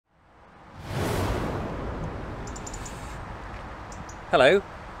Hello.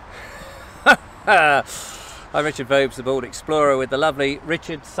 I'm Richard Vobes, the Bald Explorer, with the lovely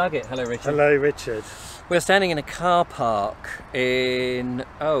Richard Suggett. Hello, Richard. Hello, Richard. We're standing in a car park in,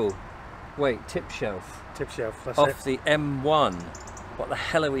 Tip Shelf. Tip Shelf, that's off the M1. What the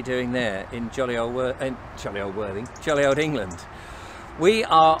hell are we doing there in jolly old England? We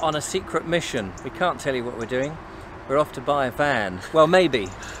are on a secret mission. We can't tell you what we're doing. We're off to buy a van. Well, maybe.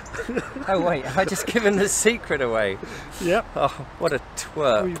 Oh wait, have I just given the secret away? Yep. Oh, what a twerp.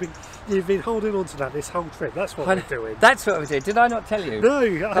 Well, you've been holding on to that this whole trip. That's what we're doing. That's what we did. Did I not tell you? No,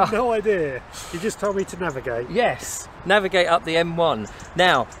 I had no idea. You just told me to navigate. Yes, navigate up the M1.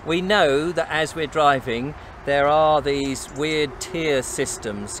 Now, we know that as we're driving, there are these weird tier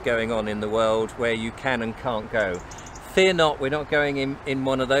systems going on in the world where you can and can't go. Fear not, we're not going in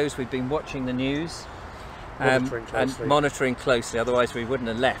one of those. We've been watching the news. Monitoring closely, otherwise we wouldn't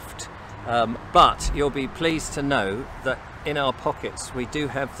have left. But you'll be pleased to know that in our pockets we do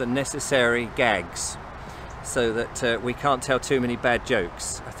have the necessary gags so that we can't tell too many bad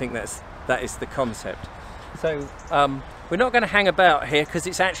jokes. I think that is the concept. So we're not going to hang about here because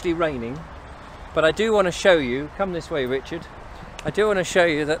it's actually raining, but I do want to show you, come this way Richard, I do want to show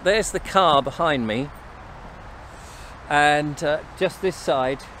you that there's the car behind me, and just this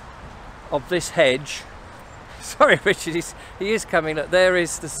side of this hedge. Sorry, Richard, he is coming up. There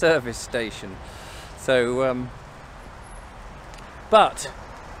is the service station. So, but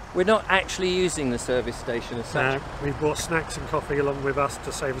we're not actually using the service station as such. No, we brought snacks and coffee along with us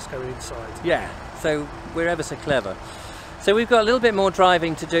to save us going inside. Yeah, so we're ever so clever. So we've got a little bit more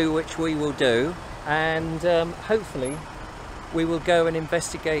driving to do, which we will do, and hopefully we will go and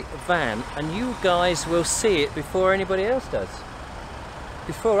investigate the van, and you guys will see it before anybody else does.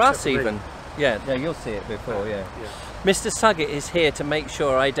 Before us even. Yeah, no, you'll see it before, yeah. Mr. Suggett is here to make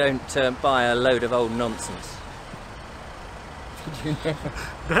sure I don't buy a load of old nonsense. Did you know?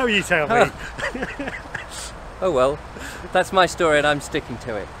 Now you tell me. Oh well, that's my story and I'm sticking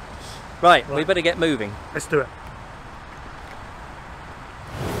to it. Right, we better get moving. Let's do it.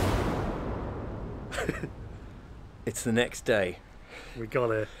 It's the next day. We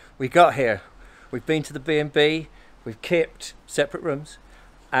got here. We got here. We've been to the B&B, we've kept separate rooms,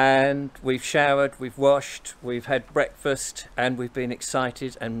 and we've showered, we've washed, we've had breakfast, and we've been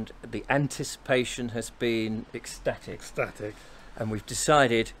excited, and the anticipation has been ecstatic. And we've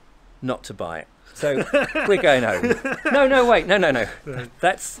decided not to buy it. So we're going home. No, wait, no.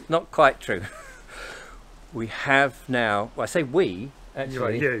 That's not quite true. We have now, well, I say we,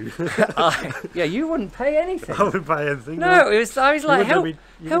 actually. You. Yeah, you wouldn't pay anything. I wouldn't pay anything. No, I was like, help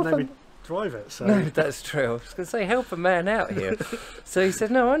him. Drive it, so. No, that's true. I was going to say, help a man out here. So he said,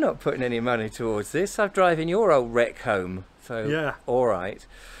 no, I'm not putting any money towards this. I'm driving your old wreck home. So, yeah. All right.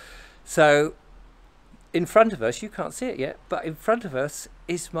 So, in front of us, you can't see it yet, but in front of us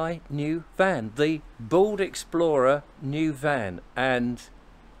is my new van, the Bald Explorer new van, and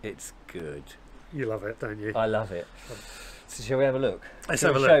it's good. You love it, don't you? I love it. So shall we have a look? Let's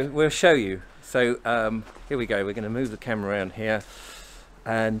have a look. We'll show you. So here we go. We're going to move the camera around here.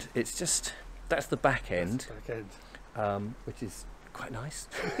 And it's just, that's the back end, which is quite nice.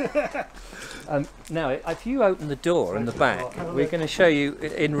 Now, if you open the door in the back, we're going to show you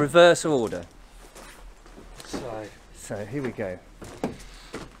in reverse order. So here we go.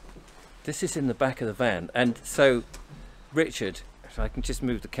 This is in the back of the van. And so, Richard, if I can just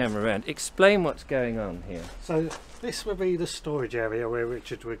move the camera around, explain what's going on here. So this would be the storage area where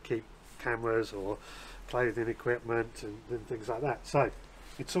Richard would keep cameras or clothing equipment and things like that. So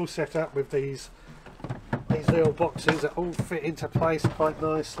it's all set up with these little boxes that all fit into place quite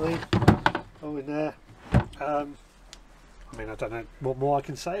nicely, all in there. I mean, I don't know what more I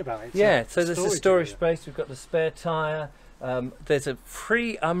can say about it. Yeah, so there's a storage space. We've got the spare tyre. There's a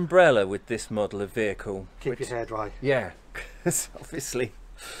free umbrella with this model of vehicle. Keep your hair dry. Yeah, because obviously,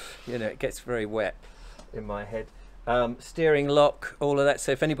 you know, it gets very wet in my head. Steering lock, all of that.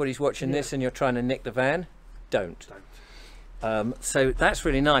 So if anybody's watching this and you're trying to nick the van, don't. So that's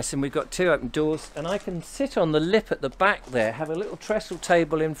really nice, and we've got two open doors, and I can sit on the lip at the back there, have a little trestle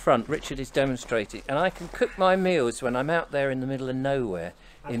table in front. Richard is demonstrating, and I can cook my meals when I'm out there in the middle of nowhere,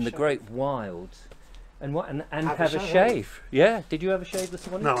 in the great wilds, and have a shave. Yeah, did you have a shave this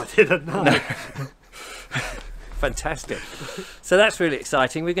morning? No, I didn't. No. Fantastic. So that's really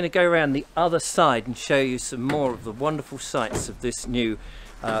exciting. We're going to go around the other side and show you some more of the wonderful sights of this new,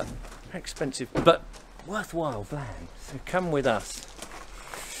 expensive but worthwhile van. So come with us.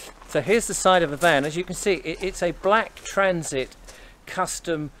 So here's the side of a van. As you can see, it's a black Transit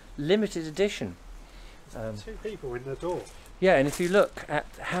custom limited edition. 2 people in the door. Yeah, and if you look at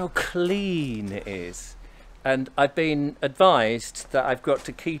how clean it is, and I've been advised that I've got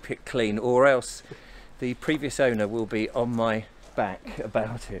to keep it clean, or else the previous owner will be on my back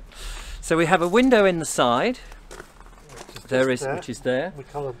about it. So we have a window in the side, which is there. We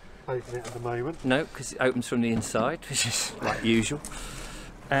can't open it at the moment. No, because it opens from the inside, which is like usual.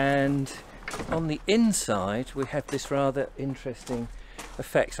 And on the inside we have this rather interesting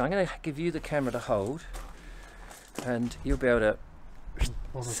effect. So I'm going to give you the camera to hold, and you'll be able to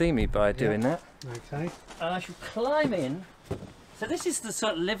see me by doing that. Okay. And I shall climb in. So this is the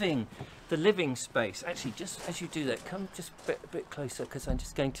sort of living space. Actually, just as you do that, come just a bit closer, because I'm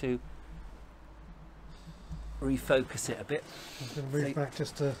just going to refocus it a bit. I'm going to move back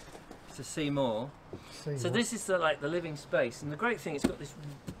just to see more. This is the living space, and the great thing, it's got this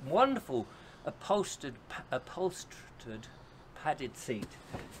wonderful upholstered padded seat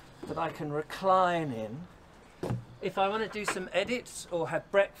that I can recline in. If I want to do some edits or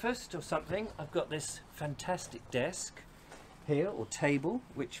have breakfast or something, I've got this fantastic desk here, or table,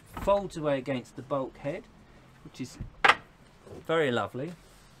 which folds away against the bulkhead, which is very lovely.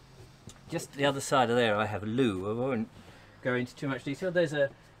 Just the other side of there I have a loo. I won't go into too much detail. There's a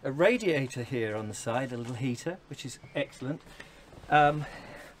radiator here on the side, a little heater, which is excellent.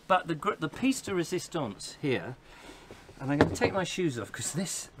 But the piece de resistance here, and I'm going to take my shoes off because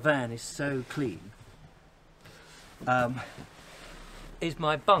this van is so clean, is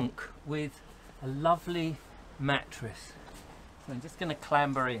my bunk with a lovely mattress. So I'm just going to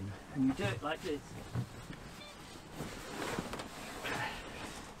clamber in, and you do it like this.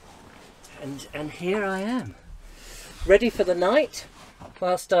 And here I am, ready for the night,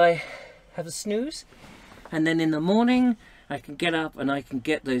 whilst I have a snooze, and then in the morning I can get up and I can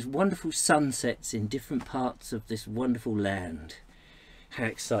get those wonderful sunsets in different parts of this wonderful land. How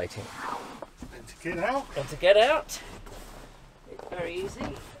exciting. And to get out. And to get out, it's very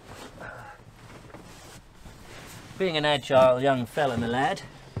easy. Being an agile young fella, my lad,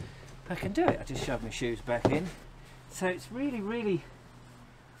 I can do it. I just shove my shoes back in. So it's really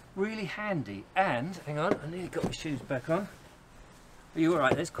handy. And, hang on, I nearly got my shoes back on. Are you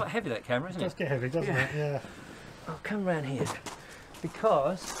alright? It's quite heavy, that camera, isn't it? It does get heavy, doesn't it? Yeah. I'll come round here,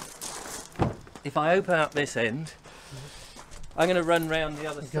 because if I open up this end, I'm going to run round the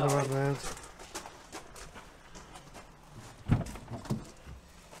other side. You're going to run round.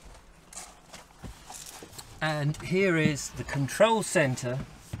 And here is the control centre,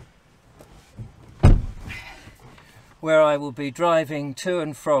 where I will be driving to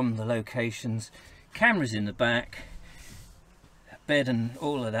and from the locations. Cameras in the back, bed and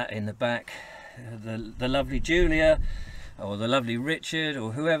all of that in the back. The lovely Julia, or the lovely Richard,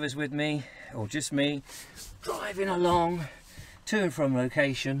 or whoever's with me, or just me, driving along to and from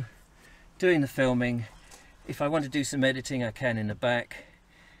location, doing the filming. If I want to do some editing, I can in the back,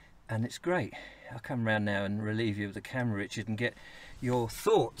 and it's great. I'll come round now and relieve you of the camera, Richard, and get your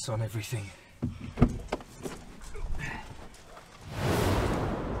thoughts on everything.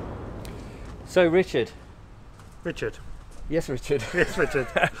 So, Richard. Richard. Yes, Richard. Yes, Richard.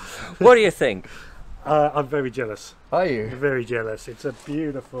 What do you think? I'm very jealous. Are you? Very jealous. It's a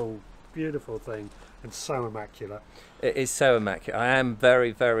beautiful, beautiful thing, and so immaculate. It is so immaculate. I am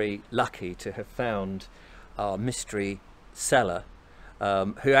very lucky to have found our mystery seller,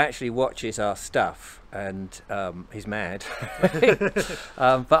 who actually watches our stuff, and he's mad.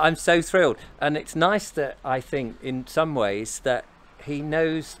 But I'm so thrilled, and it's nice that I think in some ways that he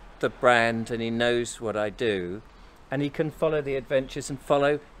knows the brand and he knows what I do, and he can follow the adventures and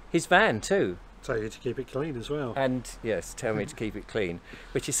follow his van too. Tell you to keep it clean as well. And yes, tell me to keep it clean,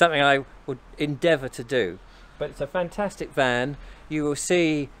 which is something I would endeavour to do. But it's a fantastic van. You will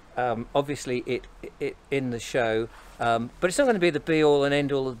see obviously it in the show, but it's not going to be the be all and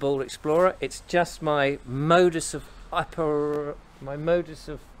end all of the Ball Explorer. It's just my modus of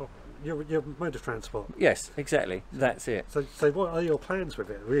Your mode of transport. Yes, exactly. That's it. So what are your plans with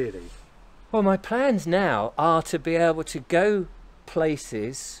it, really? Well, my plans now are to be able to go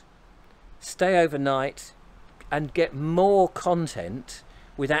places, stay overnight, and get more content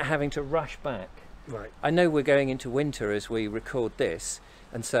without having to rush back. Right. I know we're going into winter as we record this,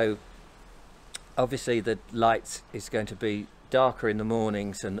 and so obviously the light is going to be darker in the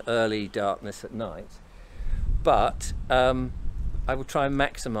mornings and early darkness at night. But I will try and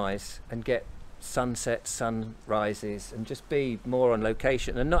maximise and get sunsets, sunrises, and just be more on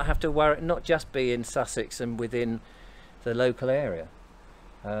location and not have to worry, not just be in Sussex and within the local area.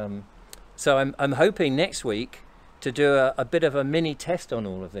 So I'm hoping next week to do a bit of a mini test on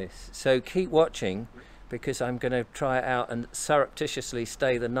all of this. So keep watching, because I'm going to try it out and surreptitiously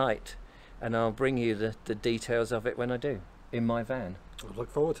stay the night, and I'll bring you the details of it when I do, in my van. I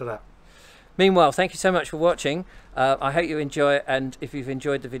look forward to that. Meanwhile, thank you so much for watching. I hope you enjoy it, and if you've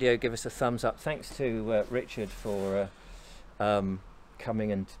enjoyed the video, give us a thumbs up. Thanks to Richard for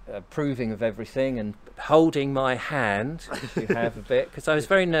coming and approving of everything and holding my hand, if you have a bit, because I was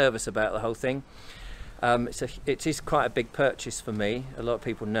very nervous about the whole thing. It is quite a big purchase for me. A lot of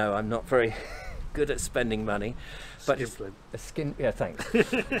people know I'm not very good at spending money, but it's a skin. Yeah, thanks.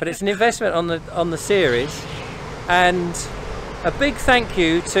 But it's an investment on the series, and a big thank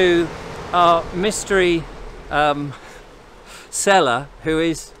you to our mystery seller, who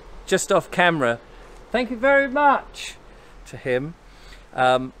is just off camera. Thank you very much to him.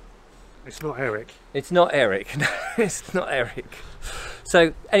 It's not Eric. It's not Eric. No, it's not Eric.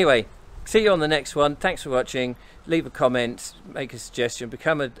 So anyway, see you on the next one. Thanks for watching. Leave a comment, make a suggestion,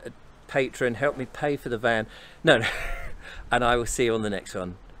 become a patron, help me pay for the van. No. And I will see you on the next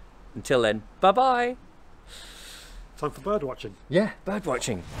one. Until then, bye bye. Time for bird watching. Yeah, bird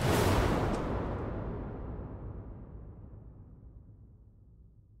watching.